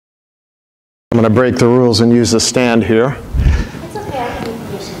going to break the rules and use the stand here. It's okay, I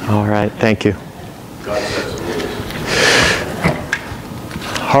can use it. All right, thank you.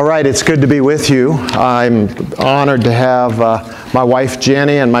 All right, it's good to be with you. I'm honored to have my wife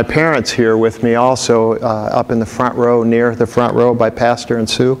Jenny and my parents here with me also up in the front row, near the front row by Pastor and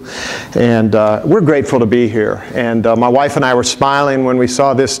Sue. And we're grateful to be here. And my wife and I were smiling when we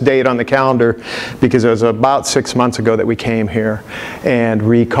saw this date on the calendar because it was about 6 months ago that we came here and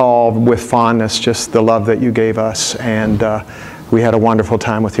recall with fondness just the love that you gave us. And we had a wonderful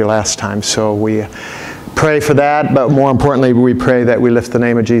time with you last time. So we pray for that, but more importantly, we pray that we lift the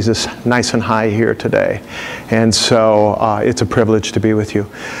name of Jesus nice and high here today. And so it's a privilege to be with you.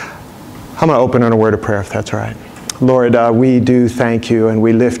 I'm going to open in a word of prayer, if that's all right. Lord, we do thank you, and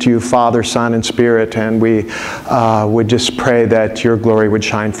we lift you, Father, Son, and Spirit, and we would just pray that your glory would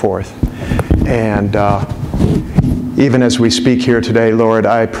shine forth. And even as we speak here today, Lord,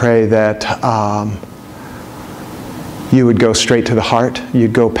 I pray that you would go straight to the heart.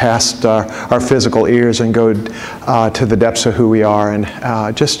 You'd go past our physical ears and go to the depths of who we are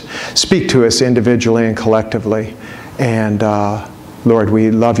and just speak to us individually and collectively. And Lord,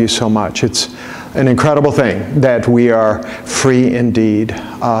 we love you so much. It's an incredible thing that we are free indeed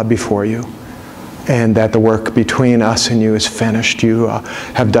before you, and that the work between us and you is finished. You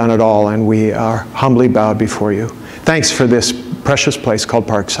have done it all, and we are humbly bowed before you. Thanks for this precious place called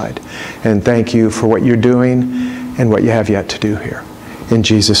Parkside, and thank you for what you're doing and what you have yet to do here. In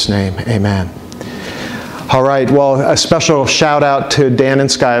Jesus' name, amen. All right, well, a special shout out to Dan and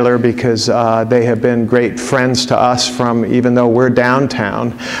Skylar because they have been great friends to us from, even though we're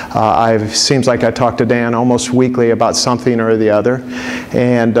downtown. It seems like I talk to Dan almost weekly about something or the other.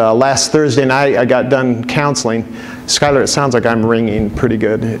 And last Thursday night, I got done counseling. Skylar, it sounds like I'm ringing pretty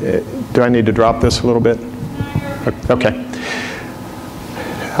good. Do I need to drop this a little bit? Okay.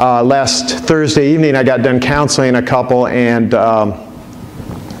 Last Thursday evening, I got done counseling a couple and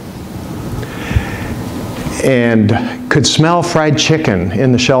could smell fried chicken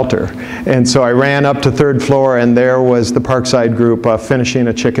in the shelter. And so I ran up to third floor, and there was the Parkside group finishing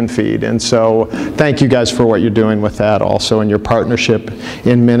a chicken feed. And so thank you guys for what you're doing with that also, and your partnership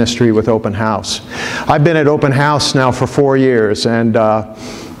in ministry with Open House. I've been at Open House now for 4 years, and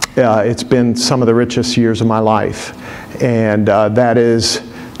it's been some of the richest years of my life. And that is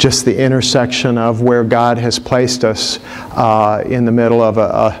just the intersection of where God has placed us in the middle of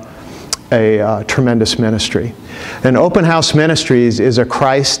a tremendous ministry. And Open House Ministries is a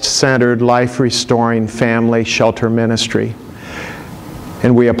Christ-centered, life-restoring family shelter ministry.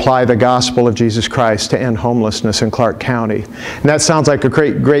 And we apply the gospel of Jesus Christ to end homelessness in Clark County. And that sounds like a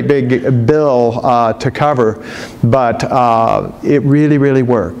great big bill to cover, but it really, really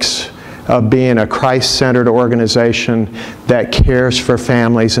works. Being a Christ-centered organization that cares for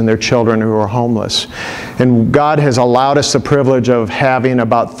families and their children who are homeless. And God has allowed us the privilege of having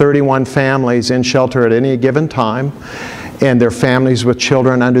about 31 families in shelter at any given time, and their families with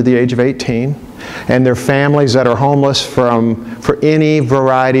children under the age of 18, and their families that are homeless for any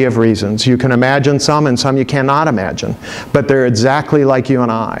variety of reasons. You can imagine some, and some you cannot imagine, but they're exactly like you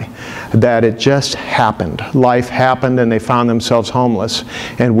and I, that it just happened. Life happened, and they found themselves homeless,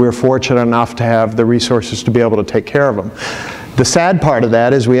 and we're fortunate enough to have the resources to be able to take care of them. The sad part of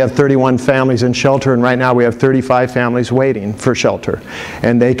that is we have 31 families in shelter, and right now we have 35 families waiting for shelter.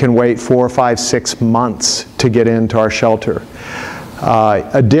 And they can wait 4, 5, 6 months to get into our shelter.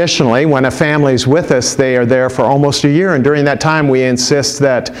 Additionally, when a family is with us, they are there for almost a year, and during that time we insist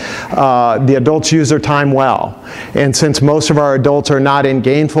that the adults use their time well. And since most of our adults are not in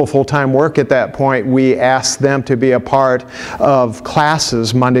gainful full-time work at that point, we ask them to be a part of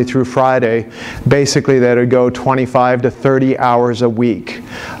classes Monday through Friday, basically that would go 25 to 30 hours a week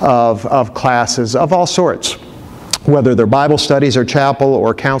of classes of all sorts. Whether they're Bible studies or chapel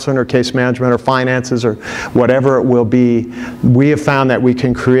or counseling or case management or finances or whatever it will be, we have found that we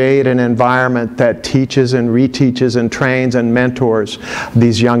can create an environment that teaches and reteaches and trains and mentors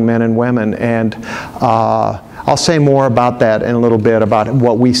these young men and women. And I'll say more about that in a little bit, about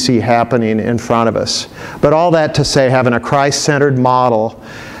what we see happening in front of us. But all that to say, having a Christ-centered model,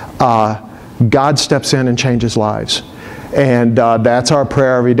 God steps in and changes lives. And that's our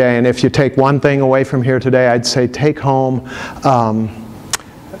prayer every day. And if you take one thing away from here today, I'd say take home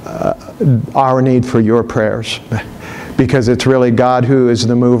our need for your prayers. Because it's really God who is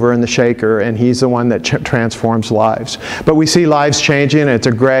the mover and the shaker, and He's the one that transforms lives. But we see lives changing, and it's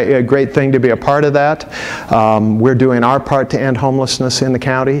a great thing to be a part of that. We're doing our part to end homelessness in the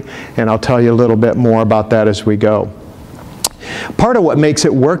county, and I'll tell you a little bit more about that as we go. Part of what makes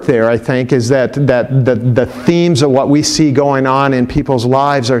it work there, I think, is that the themes of what we see going on in people's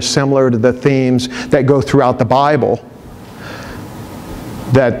lives are similar to the themes that go throughout the Bible.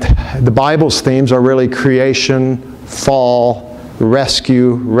 That the Bible's themes are really creation, fall,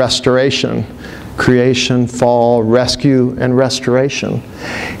 rescue, restoration. Creation, fall, rescue, and restoration.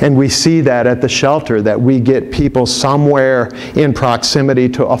 And we see that at the shelter, that we get people somewhere in proximity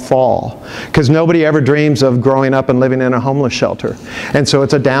to a fall. Because nobody ever dreams of growing up and living in a homeless shelter. And so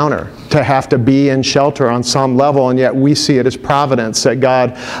it's a downer to have to be in shelter on some level, and yet we see it as providence, that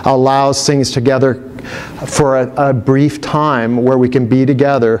God allows things together for a brief time where we can be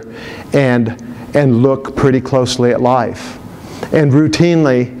together and look pretty closely at life. And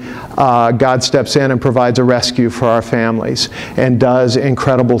routinely, God steps in and provides a rescue for our families and does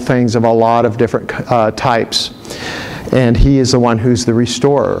incredible things of a lot of different types. And He is the one who's the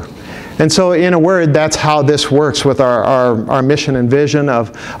restorer. And so, in a word, that's how this works with our mission and vision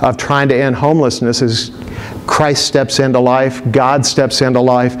of trying to end homelessness. Is Christ steps into life, God steps into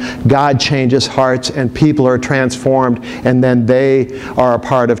life, God changes hearts, and people are transformed, and then they are a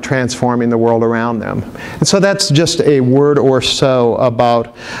part of transforming the world around them. And so that's just a word or so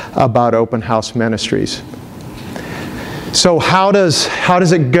about Open House Ministries. So how does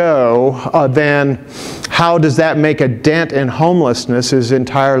it go then? How does that make a dent in homelessness? Is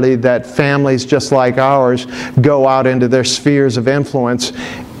entirely that families just like ours go out into their spheres of influence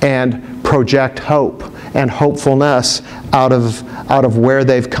and project hope and hopefulness out of where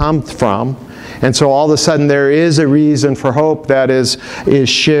they've come from. And so all of a sudden there is a reason for hope that is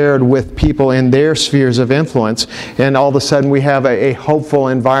shared with people in their spheres of influence. And all of a sudden we have a hopeful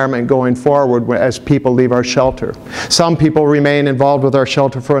environment going forward as people leave our shelter. Some people remain involved with our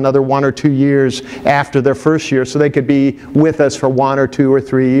shelter for another 1 or 2 years after their first year, so they could be with us for 1 or 2 or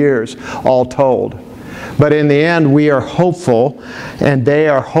 3 years, all told. But in the end, we are hopeful, and they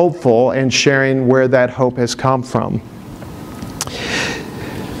are hopeful in sharing where that hope has come from.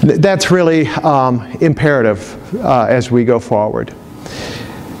 That's really imperative as we go forward.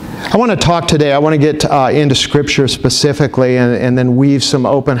 I want to talk today, I want to get into Scripture specifically and then weave some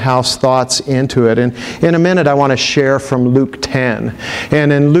open house thoughts into it. And in a minute, I want to share from Luke 10.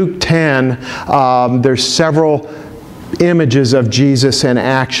 And in Luke 10, there's several images of Jesus in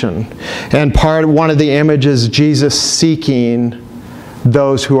action. And one of the images, Jesus seeking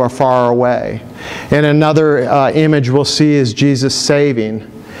those who are far away. And another image we'll see is Jesus saving.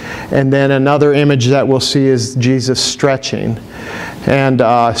 And then another image that we'll see is Jesus stretching, and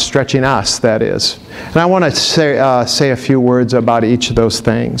stretching us, that is. And I want to say a few words about each of those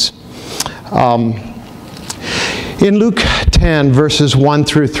things. In Luke 10, verses 1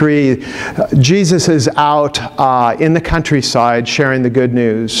 through 3, Jesus is out in the countryside sharing the good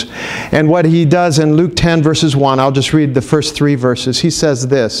news. And what he does in Luke 10, verses 1, I'll just read the first 3 verses. He says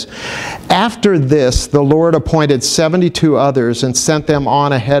this: "After this, the Lord appointed 72 others and sent them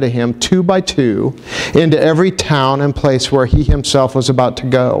on ahead of him, 2 by 2, into every town and place where he himself was about to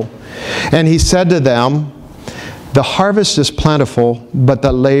go. And he said to them, 'The harvest is plentiful, but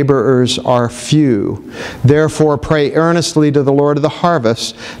the laborers are few. Therefore pray earnestly to the Lord of the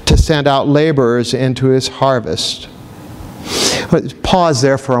harvest to send out laborers into his harvest.'" Pause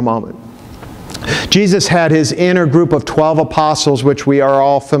there for a moment. Jesus had his inner group of 12 apostles, which we are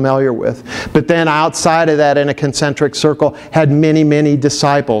all familiar with. But then outside of that, in a concentric circle, had many, many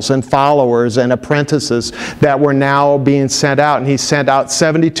disciples and followers and apprentices that were now being sent out. And he sent out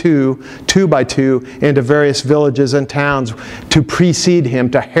 72, 2 by 2, into various villages and towns to precede him,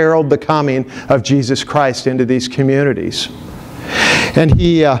 to herald the coming of Jesus Christ into these communities. And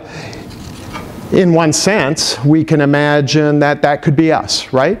he... in one sense, we can imagine that that could be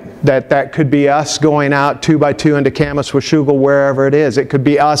us, right? That could be us going out 2 by 2 into Camas, Washougal, wherever it is. It could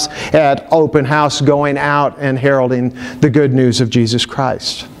be us at Open House going out and heralding the good news of Jesus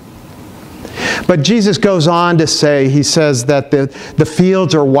Christ. But Jesus goes on to say, he says that the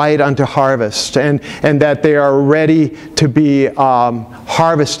fields are white unto harvest, and that they are ready to be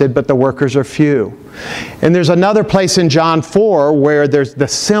harvested, but the workers are few. And there's another place in John 4 where there's the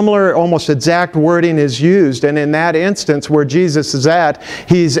similar, almost exact wording is used. And in that instance where Jesus is at,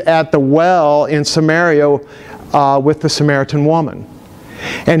 he's at the well in Samaria with the Samaritan woman.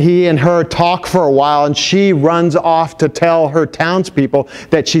 And he and her talk for a while, and she runs off to tell her townspeople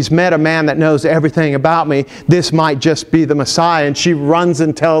that she's met a man that knows everything about me. This might just be the Messiah. And she runs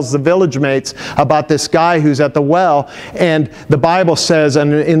and tells the village mates about this guy who's at the well. And the Bible says,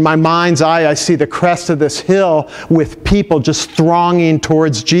 and in my mind's eye, I see the crest of this hill with people just thronging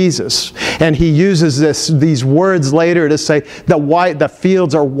towards Jesus. And he uses these words later to say, the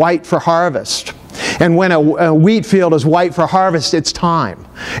fields are white for harvest. And when a wheat field is white for harvest, it's time.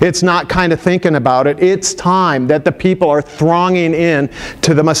 It's not kind of thinking about it. It's time that the people are thronging in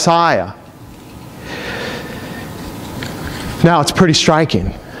to the Messiah. Now, it's pretty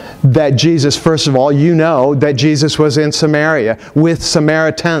striking that Jesus, first of all, you know that Jesus was in Samaria with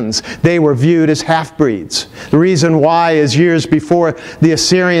Samaritans. They were viewed as half-breeds. The reason why is years before the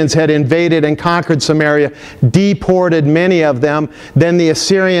Assyrians had invaded and conquered Samaria, deported many of them. Then the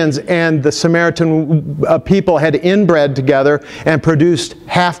Assyrians and the Samaritan people had inbred together and produced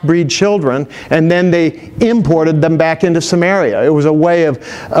half-breed children, and then they imported them back into Samaria. It was a way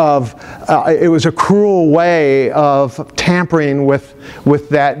it was a cruel way of tampering with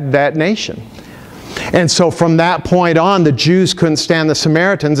that nation. And so from that point on, the Jews couldn't stand the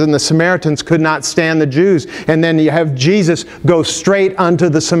Samaritans, and the Samaritans could not stand the Jews. And then you have Jesus go straight unto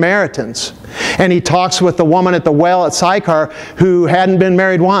the Samaritans. And he talks with the woman at the well at Sychar who hadn't been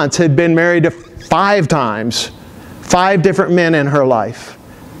married once, had been married 5 times, 5 different men in her life,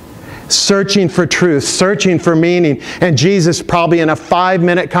 searching for truth, searching for meaning. And Jesus, probably in a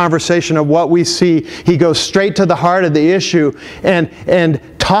 5-minute conversation of what we see, he goes straight to the heart of the issue and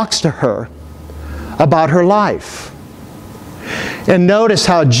talks to her about her life. And notice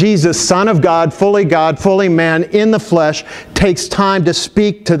how Jesus, Son of God, fully man, in the flesh, takes time to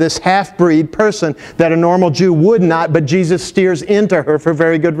speak to this half-breed person that a normal Jew would not, but Jesus steers into her for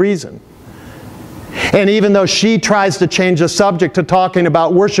very good reason. And even though she tries to change the subject to talking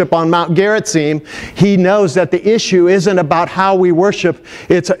about worship on Mount Gerizim, he knows that the issue isn't about how we worship,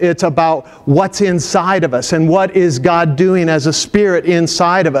 it's about what's inside of us and what is God doing as a spirit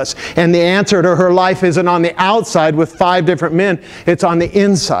inside of us. And the answer to her life isn't on the outside with 5 different men, it's on the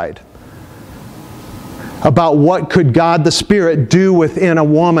inside. About what could God the Spirit do within a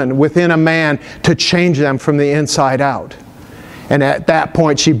woman, within a man, to change them from the inside out. And at that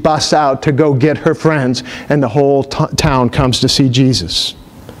point, she busts out to go get her friends, and the whole town comes to see Jesus.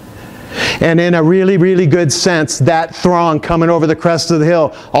 And in a really, really good sense, that throng coming over the crest of the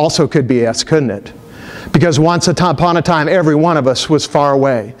hill also could be us, couldn't it? Because once upon a time, every one of us was far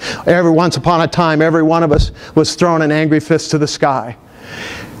away. Once upon a time, every one of us was throwing an angry fist to the sky.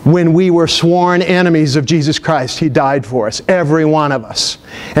 When we were sworn enemies of Jesus Christ, He died for us, every one of us.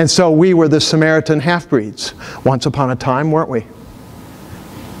 And so we were the Samaritan half-breeds. Once upon a time, weren't we?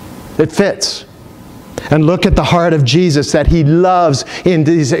 It fits. And look at the heart of Jesus, that He loves in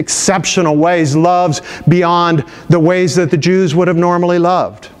these exceptional ways, loves beyond the ways that the Jews would have normally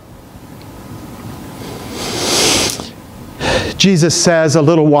loved. Jesus says a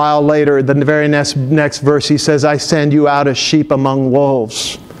little while later, the very next verse, He says, I send you out as sheep among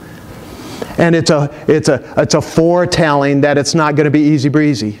wolves. And it's a foretelling that it's not going to be easy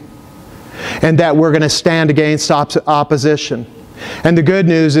breezy. And that we're going to stand against opposition. And the good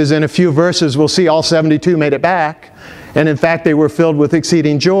news is in a few verses we'll see all 72 made it back. And in fact they were filled with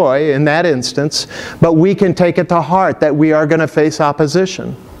exceeding joy in that instance. But we can take it to heart that we are going to face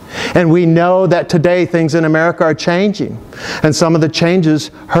opposition. And we know that today things in America are changing. And some of the changes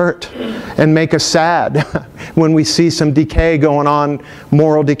hurt and make us sad when we see some decay going on,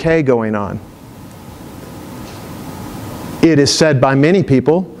 moral decay going on. It is said by many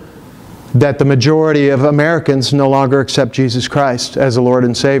people that the majority of Americans no longer accept Jesus Christ as the Lord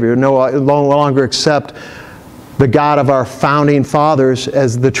and Savior, no longer accept the God of our founding fathers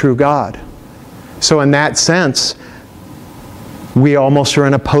as the true God. So in that sense, we almost are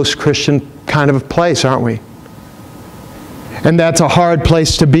in a post-Christian kind of place, aren't we? And that's a hard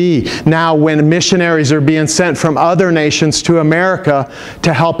place to be now when missionaries are being sent from other nations to America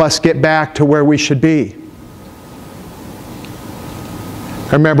to help us get back to where we should be.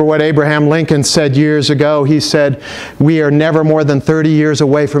 I remember what Abraham Lincoln said years ago. He said, we are never more than 30 years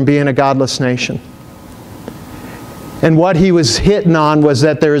away from being a godless nation. And what he was hitting on was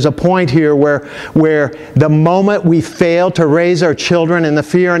that there is a point here where the moment we fail to raise our children in the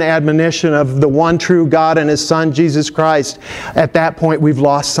fear and admonition of the one true God and His Son, Jesus Christ, at that point we've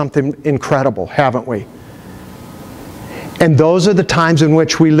lost something incredible, haven't we? And those are the times in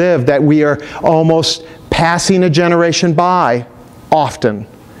which we live, that we are almost passing a generation by often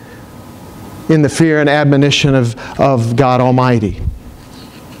in the fear and admonition of God Almighty.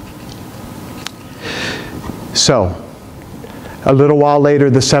 So, a little while later,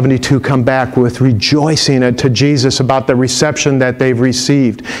 the 72 come back with rejoicing to Jesus about the reception that they've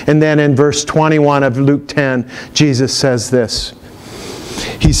received. And then in verse 21 of Luke 10, Jesus says this.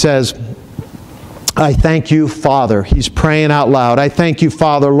 He says, I thank you, Father. He's praying out loud. I thank you,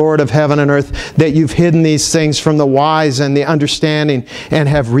 Father, Lord of heaven and earth, that you've hidden these things from the wise and the understanding and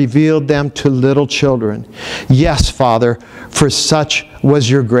have revealed them to little children. Yes, Father, for such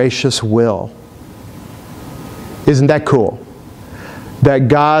was your gracious will. Isn't that cool? That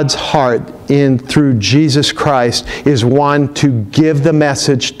God's heart through Jesus Christ is one to give the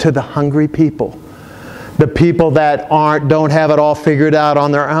message to the hungry people. The people that don't have it all figured out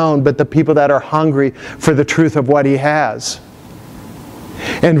on their own, but the people that are hungry for the truth of what He has.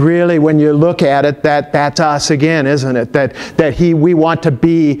 And really, when you look at it, that's us again, isn't it? That we want to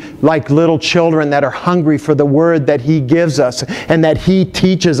be like little children that are hungry for the Word that He gives us, and that He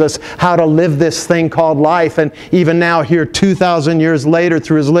teaches us how to live this thing called life. And even now, here 2,000 years later,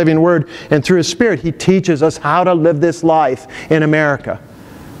 through His living Word and through His Spirit, He teaches us how to live this life in America.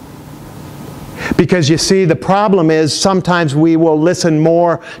 Because you see, the problem is sometimes we will listen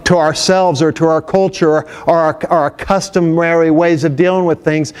more to ourselves or to our culture or our customary ways of dealing with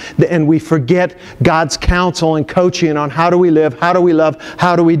things, and we forget God's counsel and coaching on how do we live, how do we love,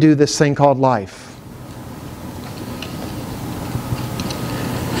 how do we do this thing called life.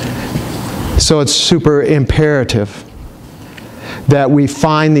 So it's super imperative that we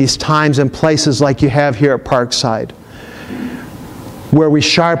find these times and places like you have here at Parkside, where we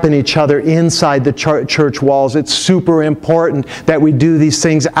sharpen each other inside the church walls. It's super important that we do these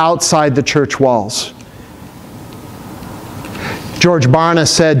things outside the church walls. George Barna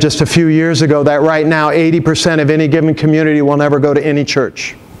said just a few years ago that right now 80% of any given community will never go to any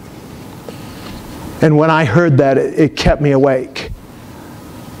church. And when I heard that, it kept me awake,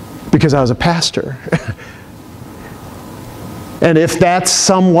 because I was a pastor. And if that's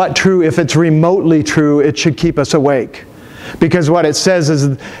somewhat true, if it's remotely true, it should keep us awake. Because what it says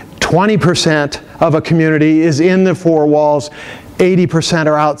is 20% of a community is in the four walls, 80%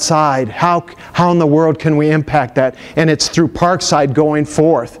 are outside. How in the world can we impact that? And it's through Parkside going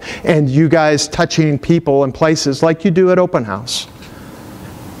forth, and you guys touching people and places like you do at Open House.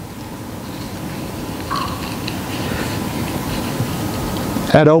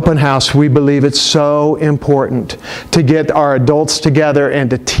 At Open House, we believe it's so important to get our adults together and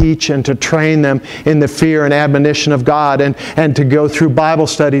to teach and to train them in the fear and admonition of God, and to go through Bible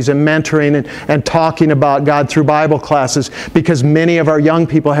studies and mentoring and talking about God through Bible classes, because many of our young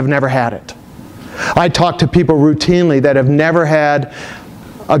people have never had it. I talk to people routinely that have never had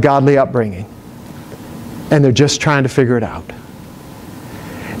a godly upbringing, and they're just trying to figure it out.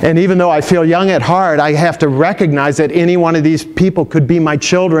 And even though I feel young at heart, I have to recognize that any one of these people could be my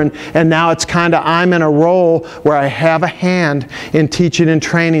children, and now it's kind of, I'm in a role where I have a hand in teaching and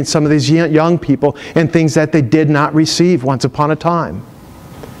training some of these young people in things that they did not receive once upon a time.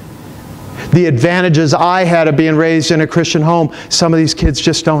 The advantages I had of being raised in a Christian home, some of these kids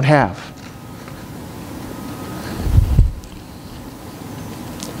just don't have.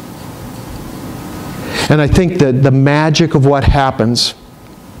 And I think that the magic of what happens,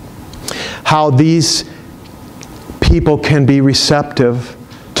 how these people can be receptive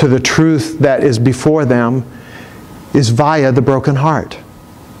to the truth that is before them, is via the broken heart.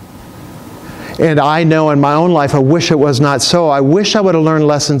 And I know in my own life, I wish it was not so. I wish I would have learned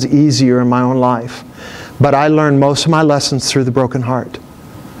lessons easier in my own life. But I learned most of my lessons through the broken heart.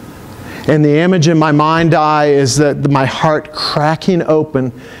 And the image in my mind's eye is that my heart cracking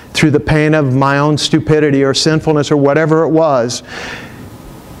open through the pain of my own stupidity or sinfulness or whatever it was.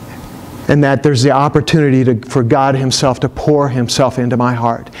 And that there's the opportunity for God Himself to pour Himself into my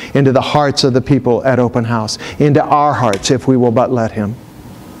heart, into the hearts of the people at Open House, into our hearts if we will but let Him.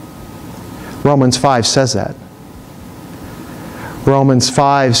 Romans 5 says that. Romans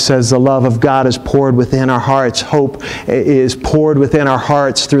 5 says the love of God is poured within our hearts. Hope is poured within our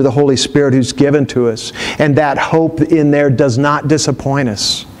hearts through the Holy Spirit who's given to us. And that hope in there does not disappoint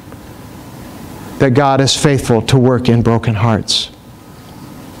us. That God is faithful to work in broken hearts.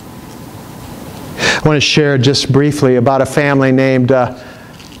 I want to share just briefly about a family named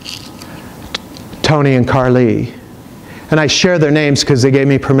Tony and Carly. And I share their names because they gave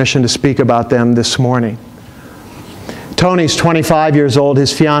me permission to speak about them this morning. Tony's 25 years old.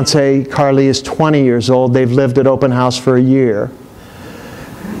 His fiancée, Carly, is 20 years old. They've lived at Open House for a year.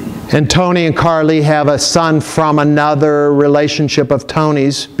 And Tony and Carly have a son from another relationship of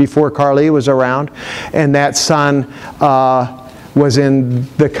Tony's before Carly was around. And that son was in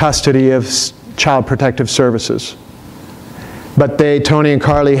the custody of Child Protective Services. But Tony and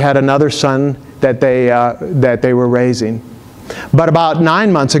Carly had another son that they were raising. But about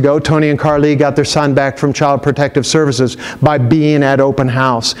 9 months ago, Tony and Carly got their son back from Child Protective Services by being at Open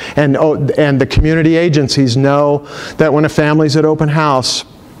House. And the community agencies know that when a family's at Open House,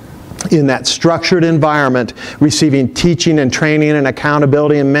 in that structured environment, receiving teaching and training and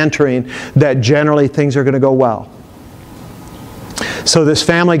accountability and mentoring, that generally things are going to go well. So this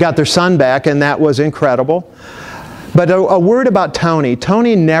family got their son back, and that was incredible. But a word about Tony.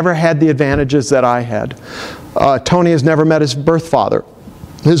 Tony never had the advantages that I had. Tony has never met his birth father.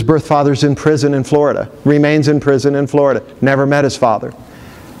 His birth father's in prison in Florida, remains in prison in Florida, never met his father.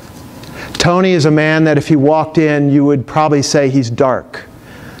 Tony is a man that if he walked in, you would probably say he's dark.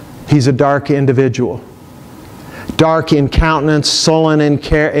 He's a dark individual. Dark in countenance, sullen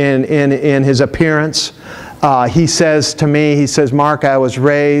in his appearance. He says to me, he says, Mark, I was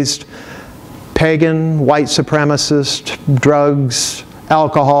raised pagan, white supremacist, drugs,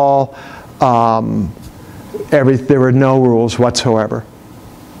 alcohol, there were no rules whatsoever.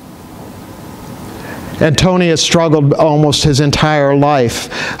 And Tony has struggled almost his entire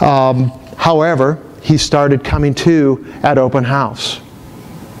life. However, he started coming to at Open House.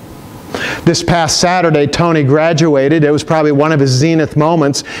 This past Saturday, Tony graduated. It was probably one of his zenith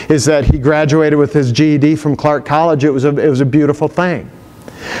moments, is that he graduated with his GED from Clark College. It was a beautiful thing.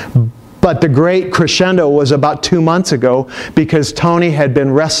 But the great crescendo was about 2 months ago, because Tony had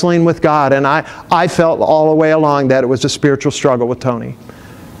been wrestling with God, and I felt all the way along that it was a spiritual struggle with Tony.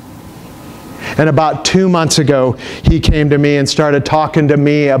 And about 2 months ago, he came to me and started talking to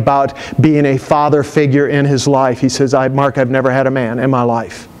me about being a father figure in his life. He says, Mark, I've never had a man in my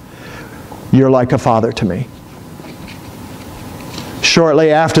life. You're like a father to me.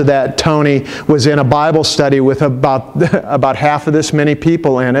 Shortly after that, Tony was in a Bible study with about half of this many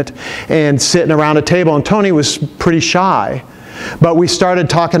people in it, and sitting around a table. And Tony was pretty shy. But we started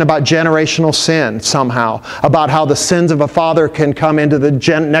talking about generational sin somehow, about how the sins of a father can come into the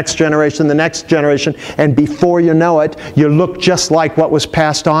next generation, and before you know it, you look just like what was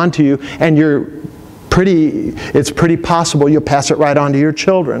passed on to you, and it's pretty possible you'll pass it right on to your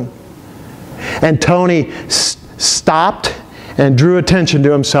children. And Tony stopped and drew attention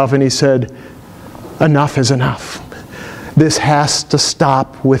to himself, and he said, enough is enough. This has to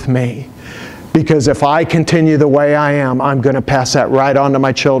stop with me. Because if I continue the way I am, I'm going to pass that right on to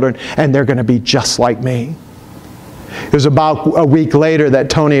my children, and they're going to be just like me. It was about a week later that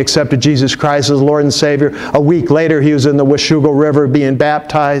Tony accepted Jesus Christ as Lord and Savior. A week later, he was in the Washougal River being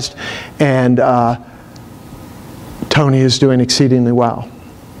baptized, and Tony is doing exceedingly well.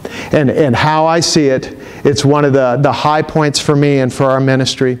 And how I see it, it's one of the high points for me and for our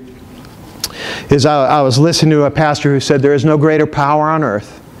ministry, is I was listening to a pastor who said there is no greater power on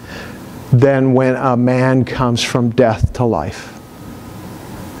earth than when a man comes from death to life.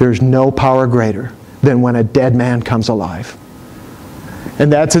 There's no power greater than when a dead man comes alive. And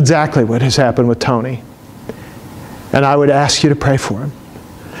that's exactly what has happened with Tony. And I would ask you to pray for him.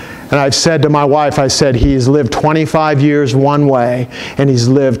 And I've said to my wife, I said, he's lived 25 years one way, and he's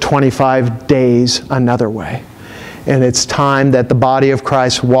lived 25 days another way. And it's time that the body of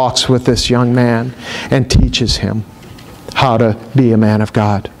Christ walks with this young man and teaches him how to be a man of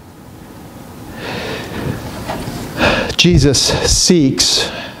God. Jesus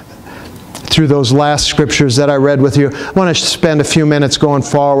seeks, through those last scriptures that I read with you, I want to spend a few minutes going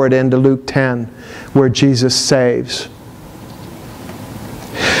forward into Luke 10, where Jesus saves.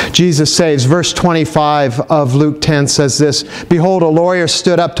 Jesus saves. Verse 25 of Luke 10 says this, Behold, a lawyer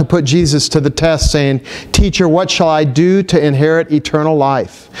stood up to put Jesus to the test, saying, Teacher, what shall I do to inherit eternal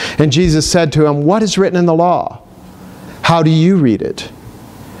life? And Jesus said to him, What is written in the law? How do you read it?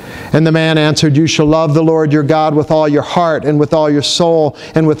 And the man answered, You shall love the Lord your God with all your heart, and with all your soul,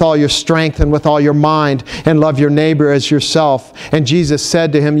 and with all your strength, and with all your mind, and love your neighbor as yourself. And Jesus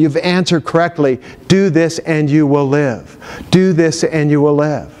said to him, You've answered correctly. Do this and you will live. Do this and you will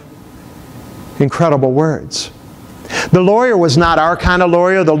live. Incredible words. The lawyer was not our kind of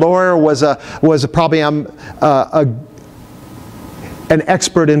lawyer. The lawyer was probably an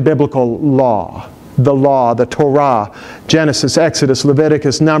expert in biblical law. The law, the Torah, Genesis, Exodus,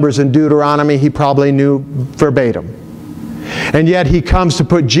 Leviticus, Numbers, and Deuteronomy, he probably knew verbatim. And yet he comes to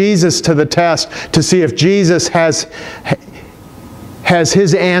put Jesus to the test to see if Jesus has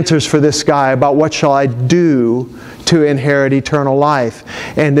his answers for this guy about what shall I do to inherit eternal life.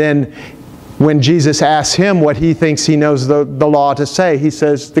 And then when Jesus asks him what he thinks he knows the law to say, he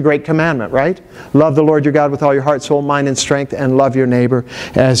says the great commandment, right? Love the Lord your God with all your heart, soul, mind, and strength, and love your neighbor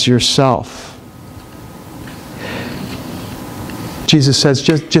as yourself. Jesus says,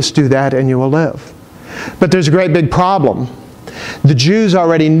 just do that and you will live. But there's a great big problem. The Jews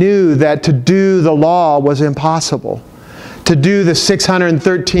already knew that to do the law was impossible. To do the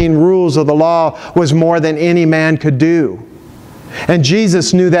 613 rules of the law was more than any man could do. And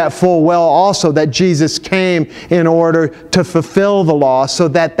Jesus knew that full well also, that Jesus came in order to fulfill the law, so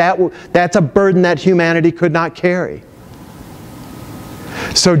that's a burden that humanity could not carry.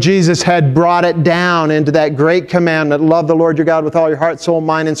 So Jesus had brought it down into that great commandment, love the Lord your God with all your heart, soul,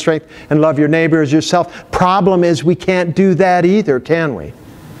 mind, and strength, and love your neighbor as yourself. Problem is, we can't do that either, can we?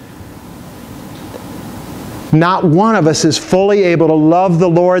 Not one of us is fully able to love the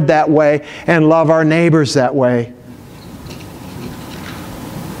Lord that way and love our neighbors that way.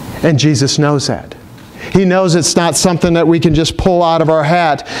 And Jesus knows that. He knows it's not something that we can just pull out of our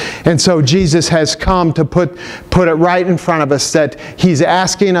hat. And so Jesus has come to put it right in front of us that He's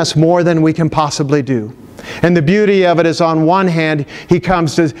asking us more than we can possibly do. And the beauty of it is, on one hand, He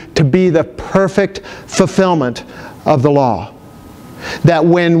comes to be the perfect fulfillment of the law. That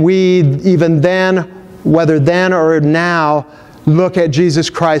when we, even then, whether then or now, look at Jesus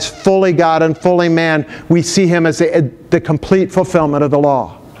Christ, fully God and fully man, we see Him as the complete fulfillment of the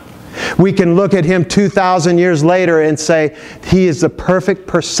law. We can look at Him 2,000 years later and say He is the perfect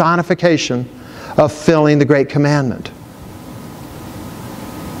personification of fulfilling the great commandment.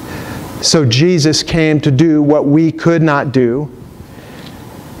 So Jesus came to do what we could not do.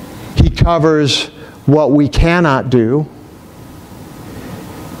 He covers what we cannot do.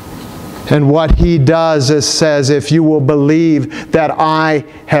 And what He does is says, if you will believe that I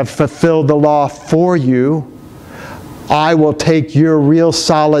have fulfilled the law for you, I will take your real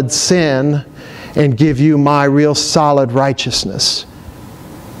solid sin and give you my real solid righteousness.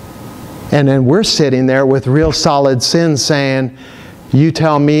 And then we're sitting there with real solid sin saying, you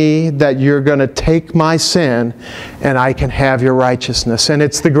tell me that you're going to take my sin and I can have your righteousness. And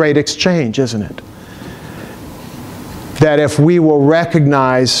it's the great exchange, isn't it? That if we will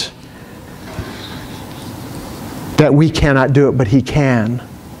recognize that we cannot do it, but He can,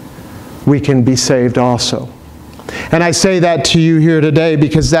 we can be saved also. And I say that to you here today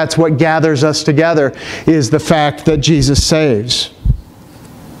because that's what gathers us together, is the fact that Jesus saves.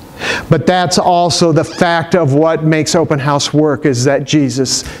 But that's also the fact of what makes Open House work, is that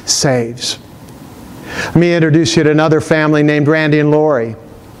Jesus saves. Let me introduce you to another family named Randy and Lori.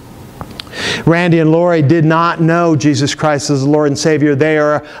 Randy and Lori did not know Jesus Christ as the Lord and Savior. They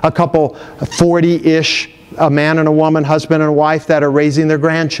are a couple, 40-ish, a man and a woman, husband and a wife, that are raising their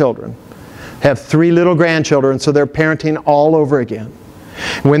grandchildren. Have 3 little grandchildren, so they're parenting all over again.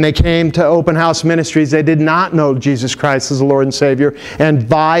 When they came to Open House Ministries, they did not know Jesus Christ as the Lord and Savior. And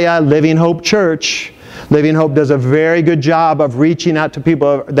via Living Hope Church, Living Hope does a very good job of reaching out to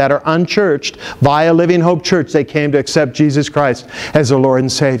people that are unchurched. Via Living Hope Church, they came to accept Jesus Christ as their Lord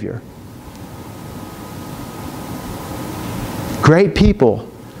and Savior. Great people,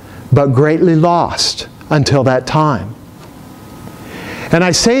 but greatly lost until that time. And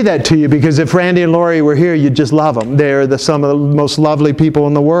I say that to you because if Randy and Lori were here, you'd just love them. They're some of the most lovely people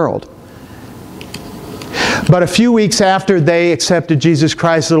in the world. But a few weeks after they accepted Jesus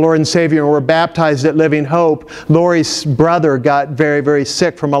Christ as the Lord and Savior and were baptized at Living Hope, Lori's brother got very, very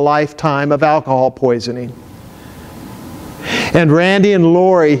sick from a lifetime of alcohol poisoning. And Randy and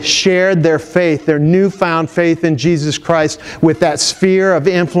Lori shared their faith, their newfound faith in Jesus Christ, with that sphere of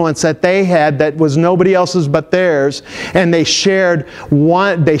influence that they had that was nobody else's but theirs. And they shared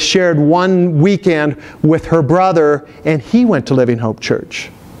one weekend with her brother, and he went to Living Hope Church.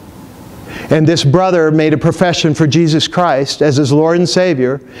 And this brother made a profession for Jesus Christ as his Lord and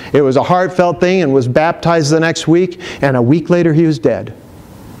Savior. It was a heartfelt thing, and was baptized the next week, and a week later he was dead.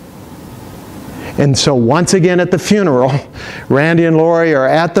 And so once again at the funeral, Randy and Lori are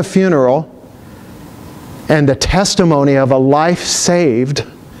at the funeral, and the testimony of a life saved,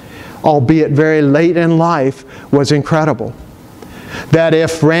 albeit very late in life, was incredible. That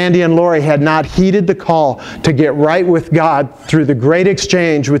if Randy and Lori had not heeded the call to get right with God through the great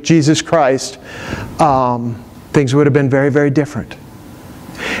exchange with Jesus Christ, things would have been very, very different.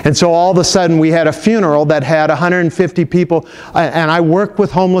 And so all of a sudden we had a funeral that had 150 people, and I work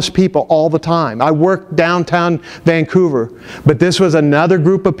with homeless people all the time. I work downtown Vancouver, but this was another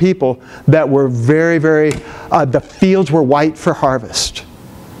group of people that were very, very, the fields were white for harvest.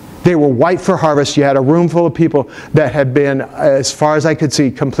 They were white for harvest. You had a room full of people that had been, as far as I could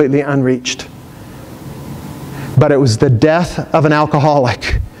see, completely unreached. But it was the death of an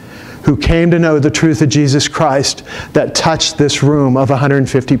alcoholic who came to know the truth of Jesus Christ that touched this room of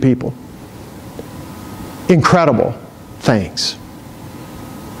 150 people. Incredible things.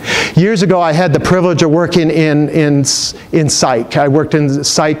 Years ago, I had the privilege of working in psych. I worked in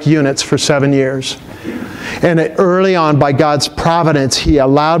psych units for 7 years. And early on, by God's providence, He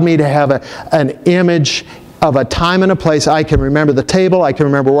allowed me to have an image of a time and a place. I can remember the table, I can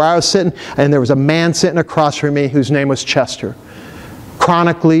remember where I was sitting, and there was a man sitting across from me whose name was Chester.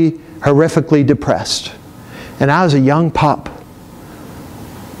 Chronically, horrifically depressed. And I was a young pup.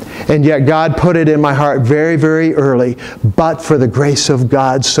 And yet God put it in my heart very, very early, but for the grace of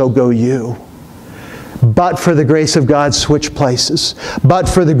God, so go you. But for the grace of God, switch places. But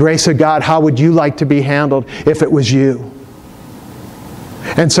for the grace of God, how would you like to be handled if it was you?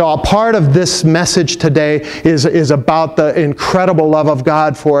 And so a part of this message today is about the incredible love of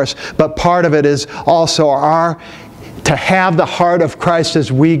God for us, but part of it is also to have the heart of Christ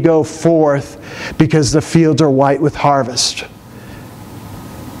as we go forth, because the fields are white with harvest.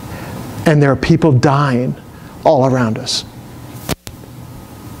 And there are people dying all around us.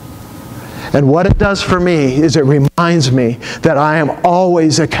 And what it does for me is it reminds me that I am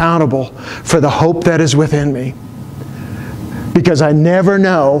always accountable for the hope that is within me. Because I never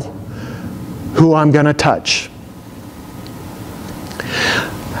know who I'm going to touch.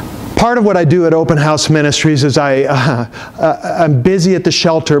 Part of what I do at Open House Ministries is I'm busy at the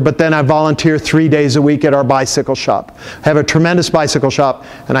shelter, but then I volunteer 3 days a week at our bicycle shop. I have a tremendous bicycle shop,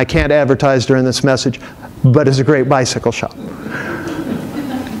 and I can't advertise during this message, but it's a great bicycle shop.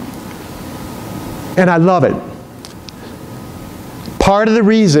 And I love it. Part of the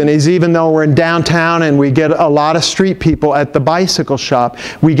reason is, even though we're in downtown and we get a lot of street people at the bicycle shop,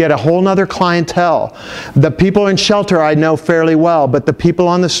 we get a whole nother clientele. The people in shelter I know fairly well, but the people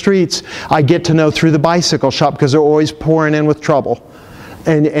on the streets I get to know through the bicycle shop, because they're always pouring in with trouble.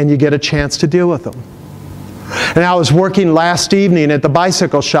 And you get a chance to deal with them. And I was working last evening at the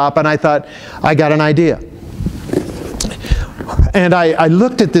bicycle shop, and I thought, I got an idea. And I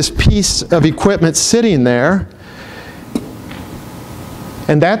looked at this piece of equipment sitting there,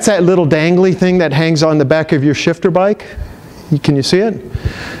 and that's that little dangly thing that hangs on the back of your shifter bike. Can you see it?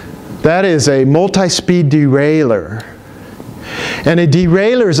 That is a multi-speed derailleur. And a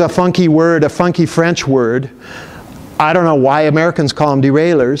derailleur is a funky word, a funky French word. I don't know why Americans call them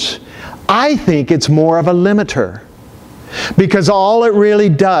derailleurs. I think it's more of a limiter. Because all it really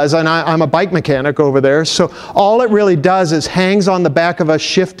does, and I'm a bike mechanic over there, so all it really does is hangs on the back of a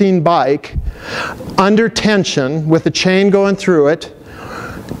shifting bike under tension with a chain going through it,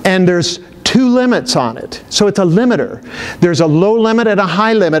 and there's 2 limits on it. So it's a limiter. There's a low limit and a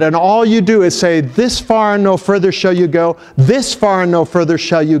high limit, and all you do is say, this far and no further shall you go, this far and no further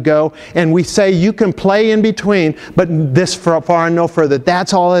shall you go, and we say you can play in between, but this far and no further.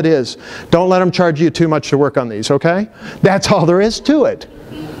 That's all it is. Don't let them charge you too much to work on these, okay? That's all there is to it.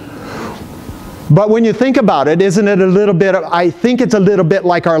 But when you think about it, isn't it a little bit, I think it's a little bit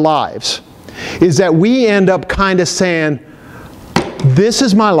like our lives, is that we end up kind of saying, this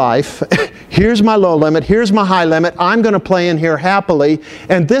is my life, here's my low limit, here's my high limit, I'm going to play in here happily,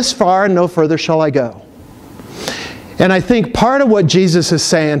 and this far and no further shall I go. And I think part of what Jesus is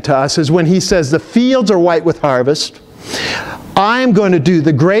saying to us is when he says the fields are white with harvest, I'm going to do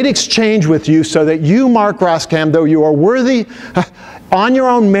the great exchange with you so that you, Mark Roskam, though you are worthy, on your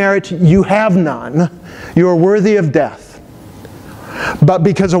own merit you have none, you are worthy of death. But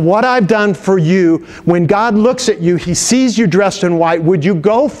because of what I've done for you, when God looks at you, he sees you dressed in white. Would you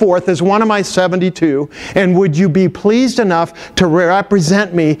go forth as one of my 72? And would you be pleased enough to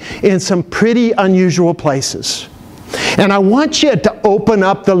represent me in some pretty unusual places? And I want you to open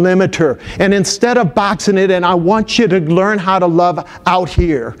up the limiter. And instead of boxing it in, I want you to learn how to love out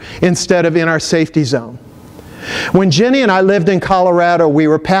here instead of in our safety zone. When Jenny and I lived in Colorado, we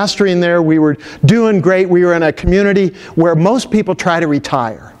were pastoring there, we were doing great, we were in a community where most people try to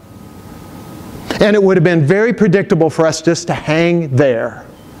retire. And it would have been very predictable for us just to hang there.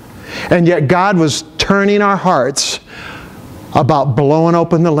 And yet God was turning our hearts about blowing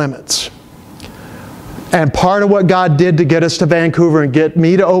open the limits. And part of what God did to get us to Vancouver and get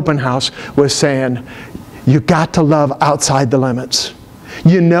me to Open House was saying, you've got to love outside the limits.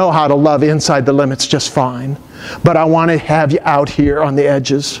 You know how to love inside the limits just fine. But I want to have you out here on the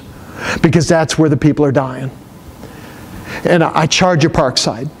edges, because that's where the people are dying. And I charge you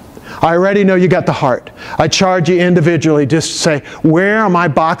Parkside. I already know you got the heart. I charge you individually just to say, where am I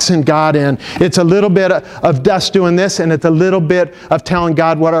boxing God in? It's a little bit of us doing this, and it's a little bit of telling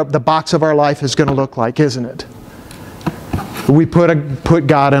God what the box of our life is going to look like, isn't it? We put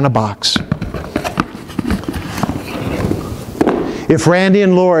God in a box. If Randy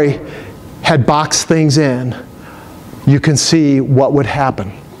and Lori had boxed things in, you can see what would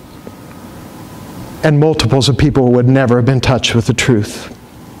happen. And multiples of people would never have been touched with the truth.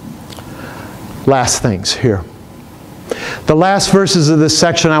 Last things here. The last verses of this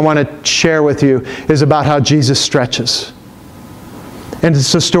section I want to share with you is about how Jesus stretches. And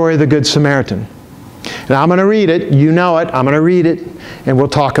it's the story of the Good Samaritan. And I'm going to read it. You know it. I'm going to read it. And we'll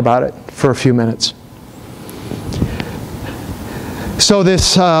talk about it for a few minutes. So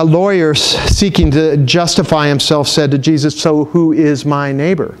this lawyer, seeking to justify himself, said to Jesus, so who is my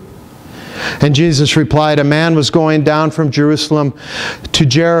neighbor? And Jesus replied, a man was going down from Jerusalem to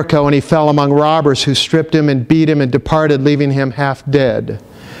Jericho, and he fell among robbers who stripped him and beat him and departed, leaving him half dead.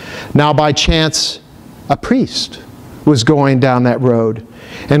 Now by chance, a priest was going down that road.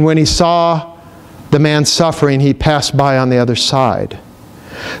 And when he saw the man suffering, he passed by on the other side.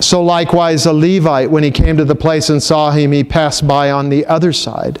 So likewise a Levite, when he came to the place and saw him, he passed by on the other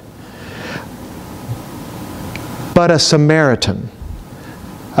side. But a Samaritan,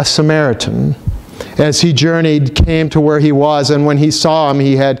 as he journeyed, came to where he was, and when he saw him,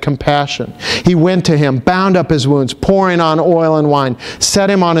 he had compassion. He went to him, bound up his wounds, pouring on oil and wine, set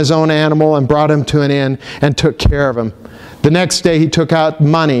him on his own animal, and brought him to an inn, and took care of him. The next day he took out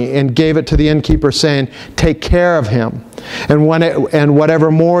money and gave it to the innkeeper, saying, "Take care of him, and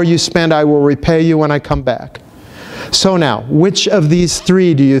whatever more you spend, I will repay you when I come back." So now, which of these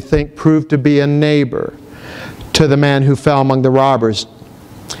three do you think proved to be a neighbor to the man who fell among the robbers?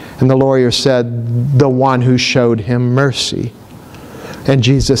 And the lawyer said, "The one who showed him mercy." And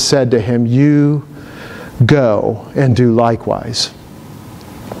Jesus said to him, "You go and do likewise."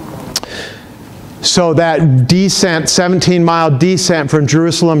 So that descent, 17-mile descent from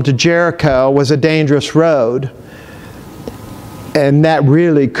Jerusalem to Jericho, was a dangerous road. And that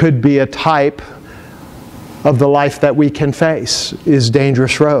really could be a type of the life that we can face, is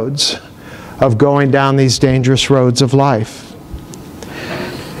dangerous roads, of going down these dangerous roads of life.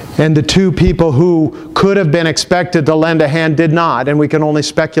 And the two people who could have been expected to lend a hand did not, and we can only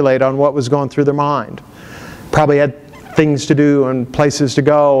speculate on what was going through their mind. Probably had things to do and places to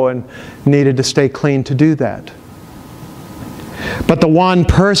go and needed to stay clean to do that. But the one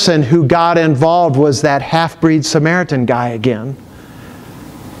person who got involved was that half-breed Samaritan guy again.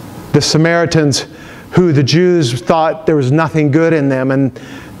 The Samaritans who the Jews thought there was nothing good in them, and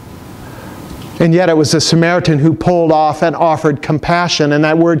yet it was the Samaritan who pulled off and offered compassion. And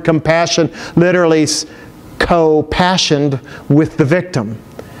that word compassion literally co-passioned with the victim,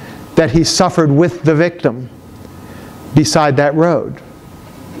 that he suffered with the victim beside that road.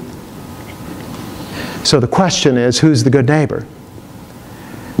 So the question is, who's the good neighbor?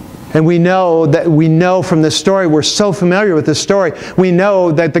 And we know from this story, we're so familiar with this story, we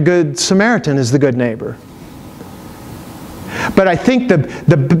know that the Good Samaritan is the good neighbor. But I think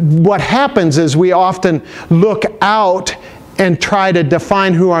what happens is we often look out and try to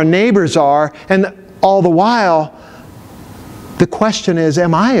define who our neighbors are, and all the while, the question is,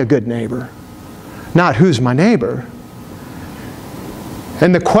 am I a good neighbor? Not who's my neighbor.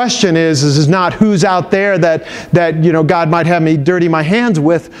 And the question is not who's out there that God might have me dirty my hands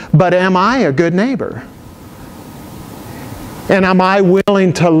with, but am I a good neighbor? And am I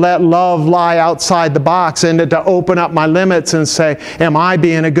willing to let love lie outside the box and to open up my limits and say, am I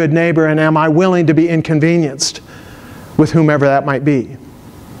being a good neighbor, and am I willing to be inconvenienced with whomever that might be?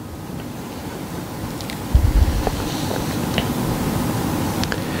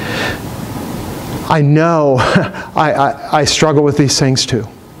 I know I struggle with these things too.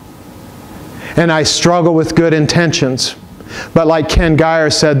 And I struggle with good intentions. But like Ken Geyer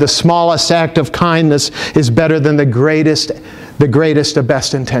said, the smallest act of kindness is better than the greatest of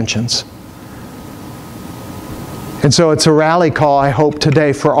best intentions. And so it's a rally call, I hope,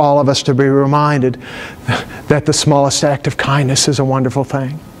 today for all of us to be reminded that the smallest act of kindness is a wonderful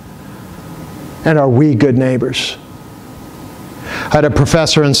thing. And are we good neighbors? I had a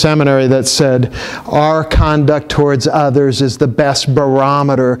professor in seminary that said, our conduct towards others is the best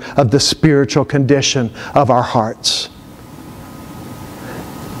barometer of the spiritual condition of our hearts.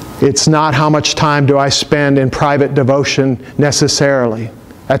 It's not how much time do I spend in private devotion necessarily.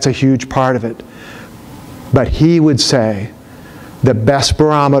 That's a huge part of it. But he would say, the best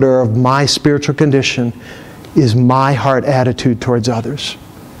barometer of my spiritual condition is my heart attitude towards others.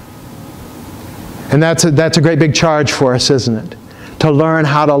 And that's a great big charge for us, isn't it? To learn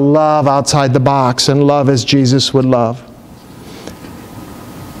how to love outside the box and love as Jesus would love.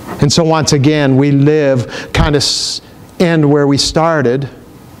 And so once again, we kind of end where we started.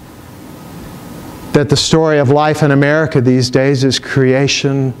 That the story of life in America these days is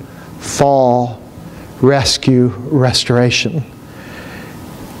creation, fall, rescue, restoration.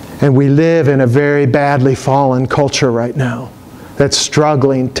 And we live in a very badly fallen culture right now that's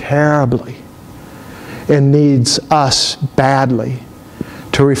struggling terribly and needs us badly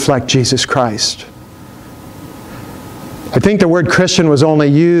to reflect Jesus Christ. I think the word Christian was only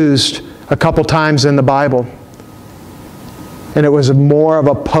used a couple times in the Bible. And it was more of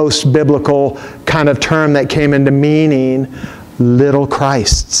a post-biblical kind of term that came into meaning little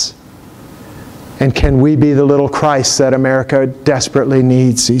Christs. And can we be the little Christ that America desperately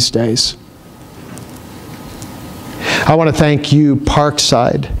needs these days? I want to thank you,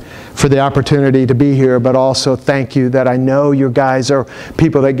 Parkside, for the opportunity to be here, but also thank you that I know you guys are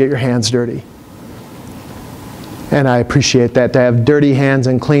people that get your hands dirty. And I appreciate that, to have dirty hands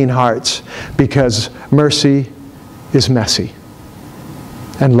and clean hearts, because mercy is messy,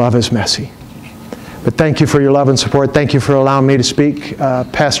 and love is messy. But thank you for your love and support. Thank you for allowing me to speak.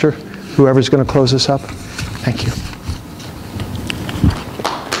 Pastor, whoever's going to close us up, thank you.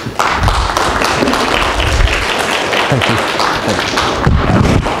 Thank you.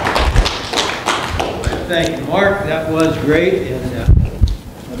 Thank you, Mark. That was great, and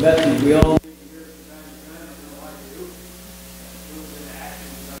a message we all